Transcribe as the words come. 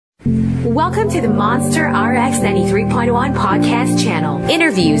Welcome to the Monster RX 93.1 podcast channel.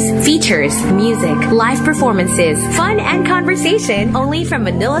 Interviews, features, music, live performances, fun and conversation only from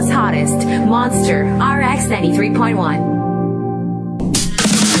Manila's hottest, Monster RX 93.1.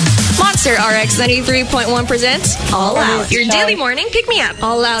 Monster RX 93.1 presents All Out, your daily morning pick-me-up.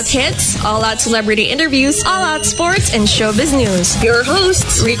 All out hits, all out celebrity interviews, all out sports and showbiz news. Your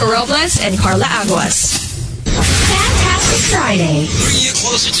hosts, Rico Robles and Carla Aguas. Fantastic Friday. Bring you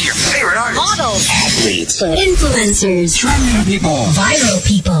closer to your favorite artists. Models. Athletes. Influencers. Trending people. Viral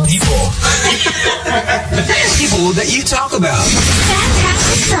people. People that you talk about.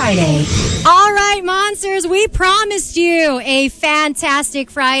 Fantastic Friday. All right, Monsters, we promised you a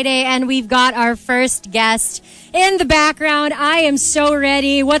fantastic Friday, and we've got our first guest in the background. I am so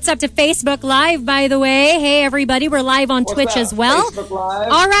ready. What's up to Facebook Live, by the way? Hey, everybody, we're live on Twitch as well. Facebook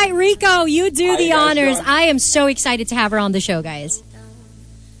Live. All right, Rico, you do the honors. doing? I am so excited to have her on the show, guys.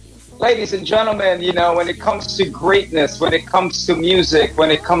 Ladies and gentlemen, you know, when it comes to greatness, when it comes to music,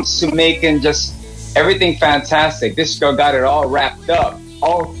 when it comes to making just everything fantastic, this girl got it all wrapped up.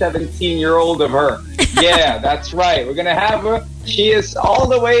 All 17-year-old of her. Yeah, that's right. We're going to have her. She is all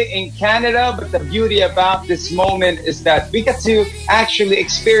the way in Canada, but the beauty about this moment is that we get to actually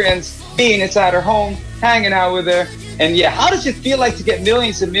experience being inside her home, hanging out with her. And yeah, how does it feel like to get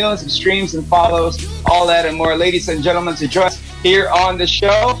millions and millions of streams and follows, all that and more? Ladies and gentlemen, to join us here on the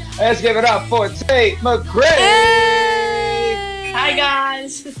show, let's give it up for Tate McRae. Hey! Hi,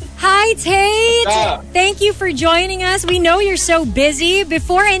 guys. Hi, Tate. What's up? Thank you for joining us. We know you're so busy.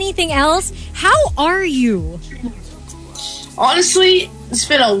 Before anything else, how are you? Honestly, it's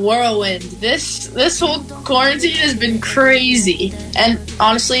been a whirlwind. This whole quarantine has been crazy. And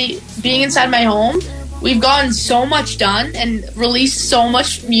honestly, being inside my home, we've gotten so much done and released so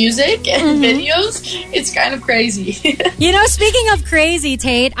much music and videos. It's kind of crazy. You know, speaking of crazy,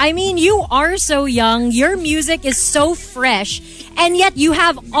 Tate, I mean, you are so young. Your music is so fresh. And yet you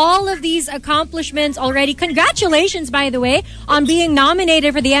have all of these accomplishments already. Congratulations, by the way, on being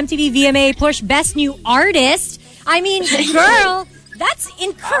nominated for the MTV VMA Push Best New Artist. I mean, girl, that's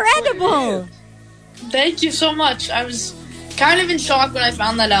incredible. Thank you so much. I was kind of in shock when I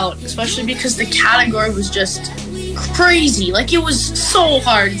found that out, especially because the category was just crazy. Like, it was so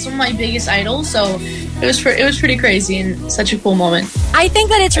hard. It's one of my biggest idols, so it was pretty crazy and such a cool moment. I think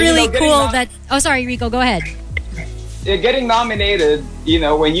that it's And, you really know, getting cool nom- that... Oh, sorry, Rico, go ahead. Yeah, getting nominated, you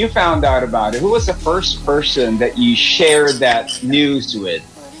know, when you found out about it, who was the first person that you shared that news with?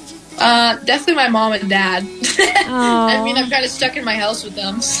 Definitely my mom and dad. I mean, I'm kind of stuck in my house with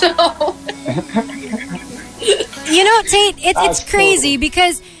them, so... You know, Tate, it's That's crazy cool.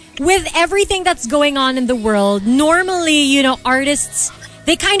 because with everything that's going on in the world, normally, you know, artists,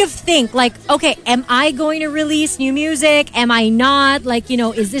 they kind of think like, okay, am I going to release new music? Am I not? Like, you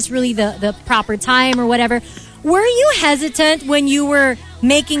know, is this really the proper time or whatever? Were you hesitant when you were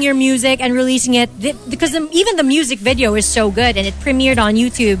making your music and releasing it? Because even the music video is so good and it premiered on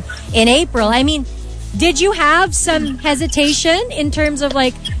YouTube in April. I mean, did you have some hesitation in terms of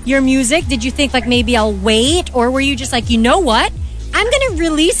like your music? Did you think like maybe I'll wait? Or were you just like, you know what? I'm going to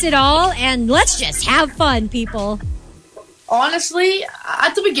release it all and let's just have fun, people. Honestly,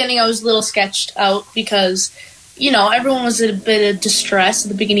 at the beginning, I was a little sketched out because, you know, everyone was in a bit of distress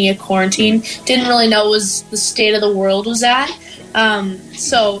at the beginning of quarantine. Didn't really know what the state of the world was at.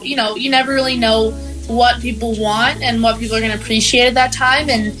 So, you know, you never really know what people want and what people are going to appreciate at that time.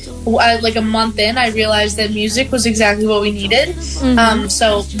 And like a month in, I realized that music was exactly what we needed.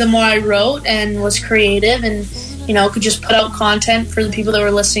 So the more I wrote and was creative and, you know, could just put out content for the people that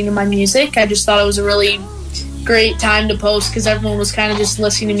were listening to my music, I just thought it was a really great time to post because everyone was kind of just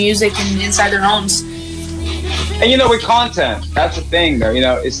listening to music and inside their homes. And you know, with content, that's the thing though, you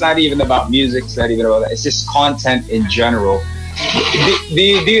know, it's not even about music, it's not even about that, it's just content in general. Do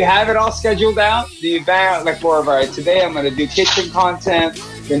you have it all scheduled out? Do you bang out like more of, all right, today I'm going to do kitchen content,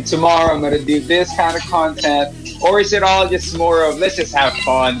 then tomorrow I'm going to do this kind of content? Or is it all just more of, let's just have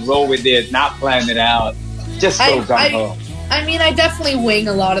fun, roll with it, not plan it out, just go gung-ho? I mean, I definitely wing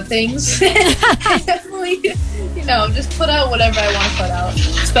a lot of things. I definitely, you know, just put out whatever I want to put out,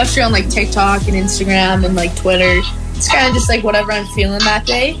 especially on like TikTok and Instagram and like Twitter. It's kind of just like whatever I'm feeling that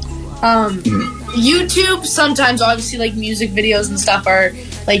day. YouTube, sometimes obviously like music videos and stuff are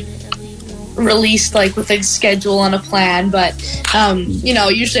like released like with a schedule and a plan, but you know,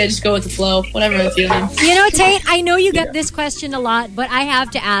 usually I just go with the flow, whatever I'm feeling. You know, Tate, I know you get this question a lot, but I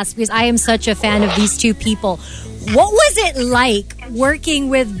have to ask because I am such a fan of these two people. What was it like working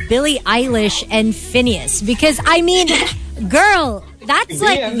with Billie Eilish and Phineas? Because, I mean, girl, that's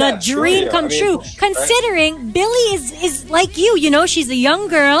like the dream come true. Considering Billie is like you know, she's a young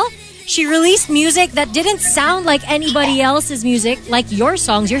girl. she released music that didn't sound like anybody else's music, like your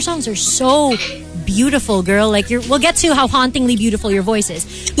songs. Your songs are so beautiful, girl. Like we'll get to how hauntingly beautiful your voice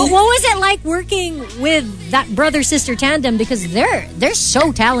is. But what was it like working with that brother-sister tandem? Because they're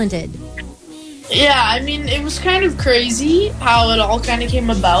so talented. Yeah, I mean, it was kind of crazy how it all kind of came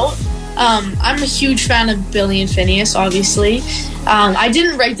about. I'm a huge fan of Billy and Phineas, obviously. I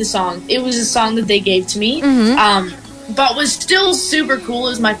didn't write the song. It was a song that they gave to me. But was still super cool. It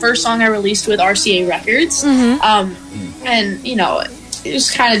was my first song I released with RCA Records. And, you know, it was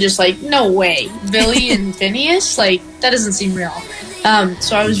kind of just like, no way. Billy and Phineas? Like, that doesn't seem real.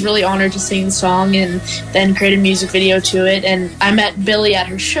 So I was really honored to sing the song and then create a music video to it. And I met Billy at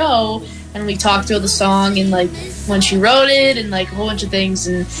her show, and we talked about the song and, like, when she wrote it and, like, a whole bunch of things.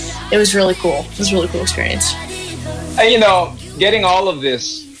 And it was really cool. It was a really cool experience. And, you know, getting all of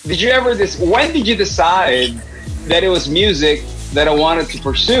this, when did you decide that it was music that I wanted to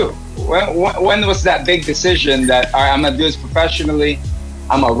pursue? When was that big decision that, all right, I'm going to do this professionally,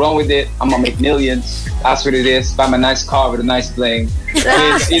 I'm going to run with it, I'm going to make millions, that's what it is, buy my nice car with a nice bling.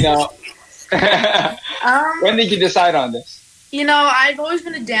 You know, when did you decide on this? You know, I've always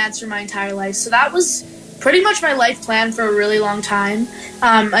been a dancer my entire life, so that was pretty much my life plan for a really long time,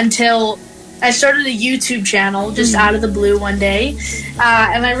 until I started a YouTube channel just out of the blue one day,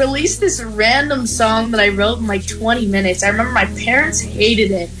 and I released this random song that I wrote in like 20 minutes. I remember my parents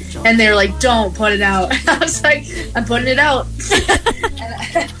hated it, and they were like, don't put it out. I was like, I'm putting it out.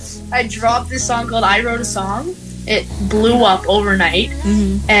 And I dropped this song called I Wrote a Song. It blew up overnight,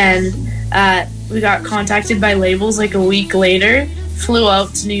 and we got contacted by labels like a week later. Flew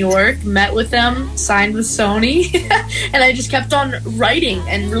out to New York, met with them, signed with Sony, and I just kept on writing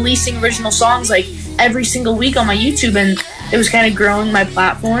and releasing original songs like every single week on my YouTube, and it was kind of growing my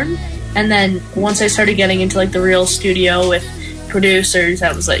platform. And then once I started getting into like the real studio with producers,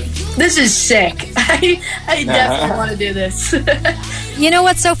 I was like, this is sick. I definitely want to do this. You know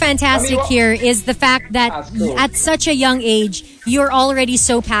what's so fantastic here is the fact that at such a young age, you're already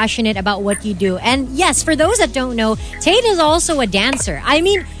so passionate about what you do. And yes, for those that don't know, Tate is also a dancer. I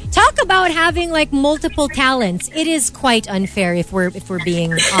mean, talk about having like multiple talents. It is quite unfair if we're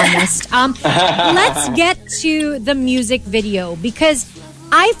being honest. Let's get to the music video, because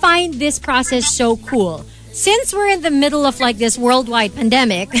I find this process so cool. Since we're in the middle of like this worldwide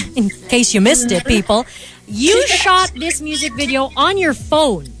pandemic, in case you missed it, people, you shot this music video on your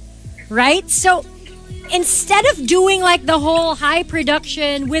phone, right? So instead of doing like the whole high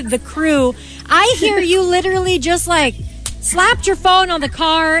production with the crew, I hear you literally just like slapped your phone on the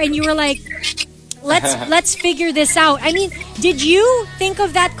car and you were like, let's figure this out. I mean, did you think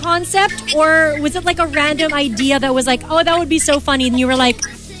of that concept, or was it like a random idea that was like, oh, that would be so funny, and you were like,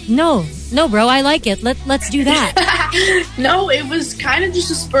 no, bro, I like it. Let's do that. No, it was kind of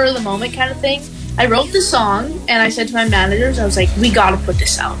just a spur of the moment kind of thing. I wrote the song and I said to my managers, I was like, we got to put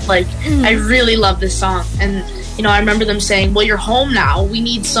this out. Like, I really love this song. And, you know, I remember them saying, well, you're home now. We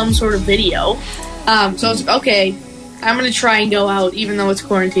need some sort of video. So I was like, okay, I'm going to try and go out even though it's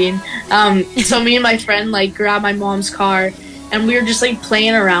quarantine. So me and my friend, like, grabbed my mom's car and we were just, like,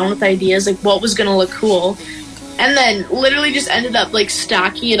 playing around with ideas, like, what was going to look cool. And then literally just ended up like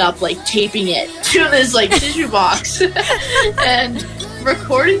stacking it up, like taping it to this like tissue box and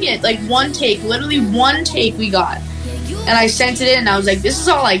recording it, like literally one take we got. And I sent it in and I was like, this is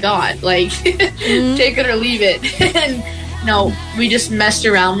all I got, like take it or leave it. And no, we just messed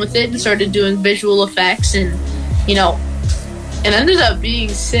around with it and started doing visual effects, and you know, it ended up being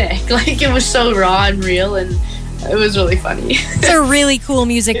sick. Like, it was so raw and real, and it was really funny. It's a really cool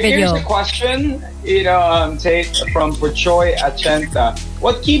music video. Here's a question, you know, Tate, from Puchoy Achenta.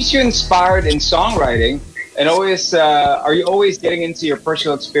 What keeps you inspired in songwriting? And always, are you always getting into your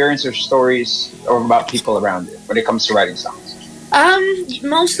personal experience or stories or about people around you when it comes to writing songs?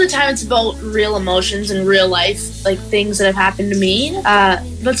 Most of the time it's about real emotions and real life, like things that have happened to me.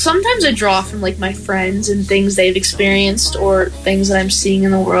 But sometimes I draw from like my friends and things they've experienced or things that I'm seeing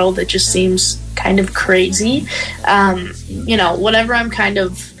in the world that just seems kind of crazy. You know, whatever I'm kind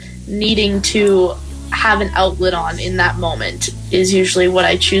of needing to have an outlet on in that moment is usually what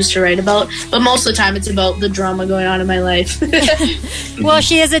I choose to write about. But most of the time it's about the drama going on in my life. Well,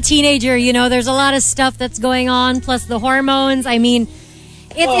 she is a teenager, you know, there's a lot of stuff that's going on, plus the hormones. I mean,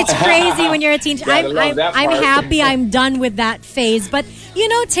 it's crazy when you're a teenager. I'm happy I'm done with that phase. But, you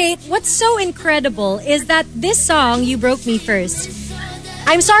know, Tate, what's so incredible is that this song, You Broke Me First,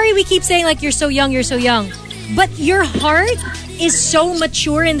 I'm sorry we keep saying like you're so young, but your heart is so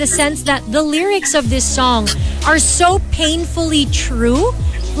mature in the sense that the lyrics of this song are so painfully true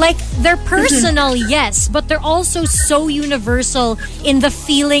Like, they're personal, yes, but they're also so universal in the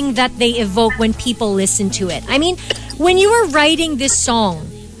feeling that they evoke when people listen to it. I mean, when you were writing this song,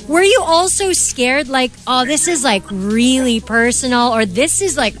 were you also scared, like, oh, this is like really personal, or this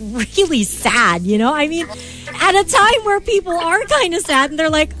is like really sad, you know? I mean, at a time where people are kind of sad and they're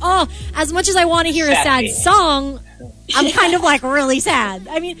like, oh, as much as I want to hear a sad song, I'm kind of like really sad.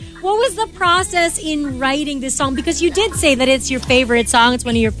 I mean, what was the process in writing this song? Because you did say that it's your favorite song. It's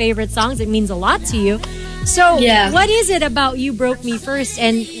one of your favorite songs. It means a lot to you. So what is it about You Broke Me First,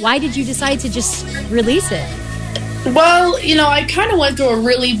 and why did you decide to just release it? Well, you know, I kind of went through a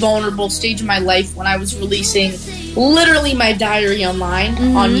really vulnerable stage in my life when I was releasing literally my diary online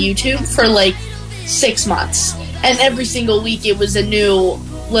on YouTube for like 6 months. And every single week it was a new,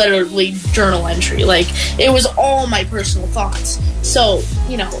 literally, journal entry. Like, it was all my personal thoughts. So,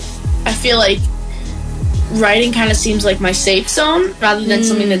 you know, I feel like writing kind of seems like my safe zone rather than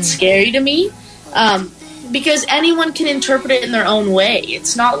something that's scary to me. Because anyone can interpret it in their own way.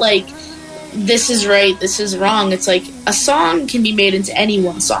 It's not like this is right, this is wrong. It's like a song can be made into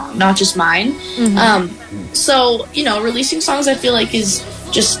anyone's song, not just mine. So, you know, releasing songs I feel like is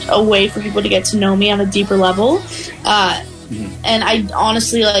just a way for people to get to know me on a deeper level. And I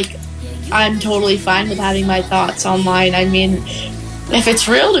honestly, like, I'm totally fine with having my thoughts online. I mean, if it's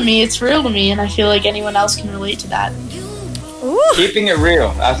real to me, it's real to me, and I feel like anyone else can relate to that. Ooh. Keeping it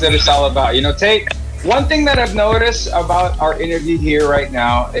real. That's what it's all about. You know, one thing that I've noticed about our interview here right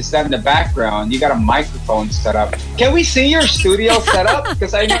now is that in the background, you got a microphone set up. Can we see your studio set up?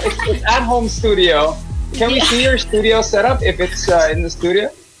 Because I know it's at-home studio. Can we see your studio set up if it's in the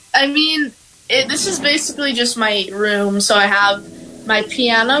studio? I mean, this is basically just my room. So I have my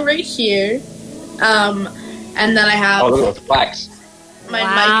piano right here. And then I have my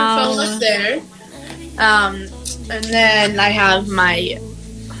microphone up there. And then I have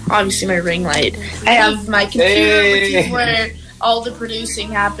obviously my ring light. I have my computer, which is where all the producing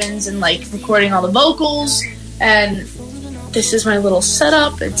happens and like recording all the vocals. And this is my little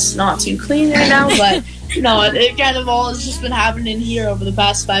setup. It's not too clean right now, but no, it kind of all has just been happening here over the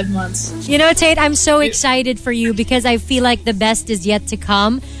past 5 months. You know, Tate, I'm so excited for you because I feel like the best is yet to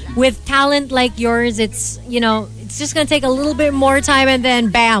come. With talent like yours, it's, you know, it's just going to take a little bit more time and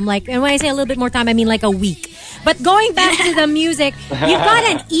then bam. Like, and when I say a little bit more time, I mean like a week. But going back to the music, you've got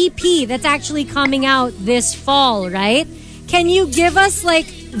an EP that's actually coming out this fall, right? Can you give us like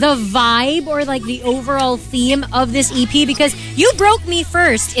the vibe or like the overall theme of this EP? Because You Broke Me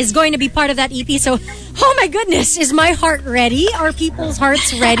First is going to be part of that EP. So, oh my goodness, is my heart ready? Are people's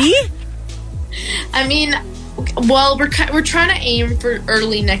hearts ready? I mean, well, we're trying to aim for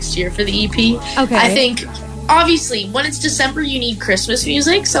early next year for the EP. Okay. I think, obviously, when it's December, you need Christmas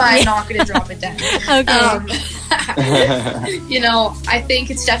music, so I'm not going to drop it down. Okay. You know, I think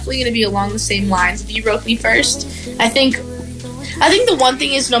it's definitely going to be along the same lines of You Broke Me First. I think the one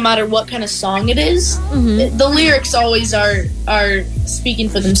thing is, no matter what kind of song it is, the lyrics always are speaking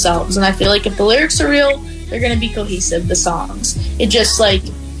for themselves. And I feel like if the lyrics are real, they're going to be cohesive, the songs. It just, like,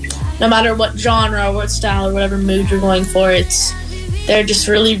 no matter what genre or what style or whatever mood you're going for, they're just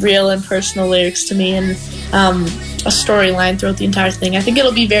really real and personal lyrics to me, and a storyline throughout the entire thing. I think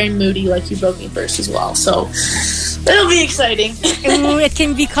it'll be very moody, like You Broke Me First as well. So it'll be exciting. Ooh, it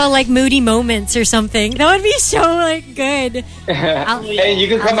can be called like Moody Moments or something. That would be so like good. Hey, you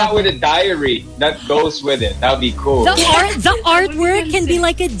can come out with a diary that goes with it. That would be cool. The artwork can be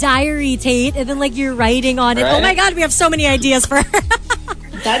like a diary, Tate, and then like you're writing on it. Right? Oh my God, we have so many ideas for her.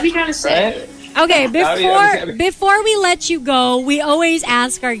 That'd be kind of sick. Right? Okay, before we let you go, we always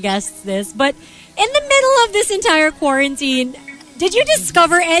ask our guests this, but in the middle of this entire quarantine, did you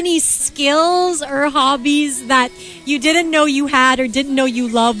discover any skills or hobbies that you didn't know you had or didn't know you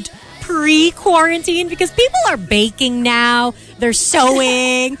loved pre-quarantine? Because people are baking now, they're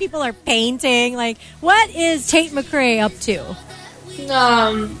sewing, people are painting. Like, what is Tate McRae up to?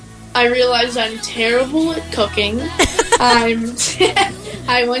 I realized I'm terrible at cooking.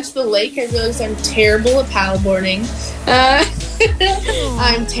 I went to the lake. I realized I'm terrible at paddleboarding.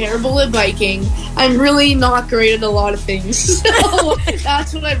 I'm terrible at biking. I'm really not great at a lot of things. So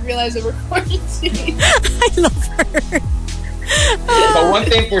that's what I realized over quarantine. I love her. But one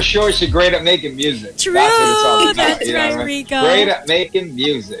thing for sure, she's great at making music. True. That's what it's all about. That's right, Rico. Great at making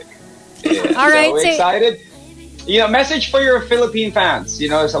music. Yeah. All right. So excited. You know, message for your Philippine fans. You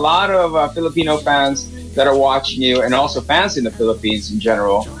know, there's a lot of Filipino fans that are watching you, and also fans in the Philippines in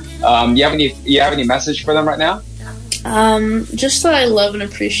general. You have any message for them right now? Just that I love and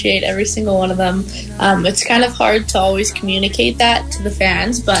appreciate every single one of them. It's kind of hard to always communicate that to the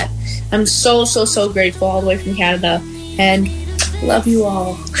fans, but I'm so grateful all the way from Canada. And Love you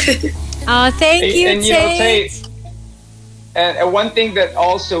all. Oh, thank you, and you know, Tate. And one thing that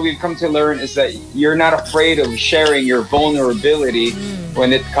also we've come to learn is that you're not afraid of sharing your vulnerability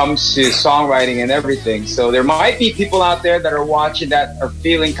when it comes to songwriting and everything. So there might be people out there that are watching that are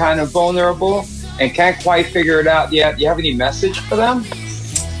feeling kind of vulnerable and can't quite figure it out yet. Do you have any message for them?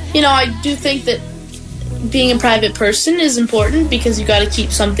 You know, I do think that being a private person is important because you got to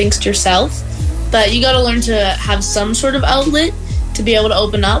keep some things to yourself. But you got to learn to have some sort of outlet to be able to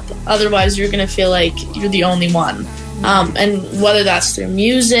open up. Otherwise, you're going to feel like you're the only one. And whether that's through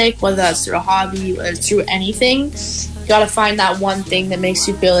music, whether that's through a hobby, whether it's through anything, you got to find that one thing that makes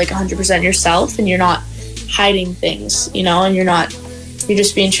you feel like 100% yourself, and you're not hiding things, you know, and you're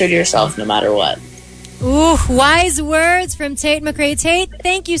just being true to yourself no matter what. Ooh, wise words from Tate McRae. Tate,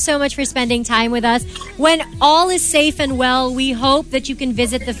 thank you so much for spending time with us. When all is safe and well, we hope that you can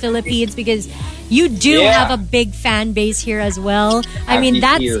visit the Philippines because you do have a big fan base here as well. I mean,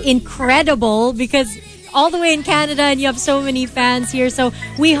 that's incredible because all the way in Canada and you have so many fans here. So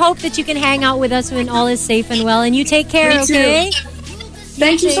we hope that you can hang out with us when all is safe and well. And you take care, okay?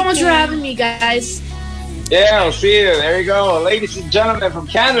 Thank you so much for having me, guys. Yeah, we'll see you. There you go. Ladies and gentlemen from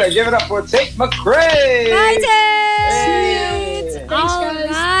Canada, give it up for Tate McRae. Bye, Tate! Hey. All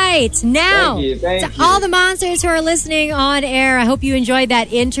right. Now, thank you. all the monsters who are listening on air, I hope you enjoyed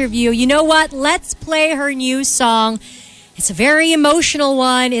that interview. You know what? Let's play her new song. It's a very emotional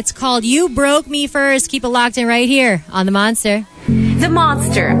one. It's called You Broke Me First. Keep it locked in right here on The Monster. The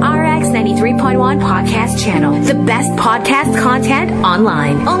Monster RX 93.1 podcast channel. The best podcast content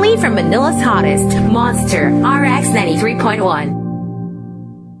online. Only from Manila's hottest. Monster RX 93.1.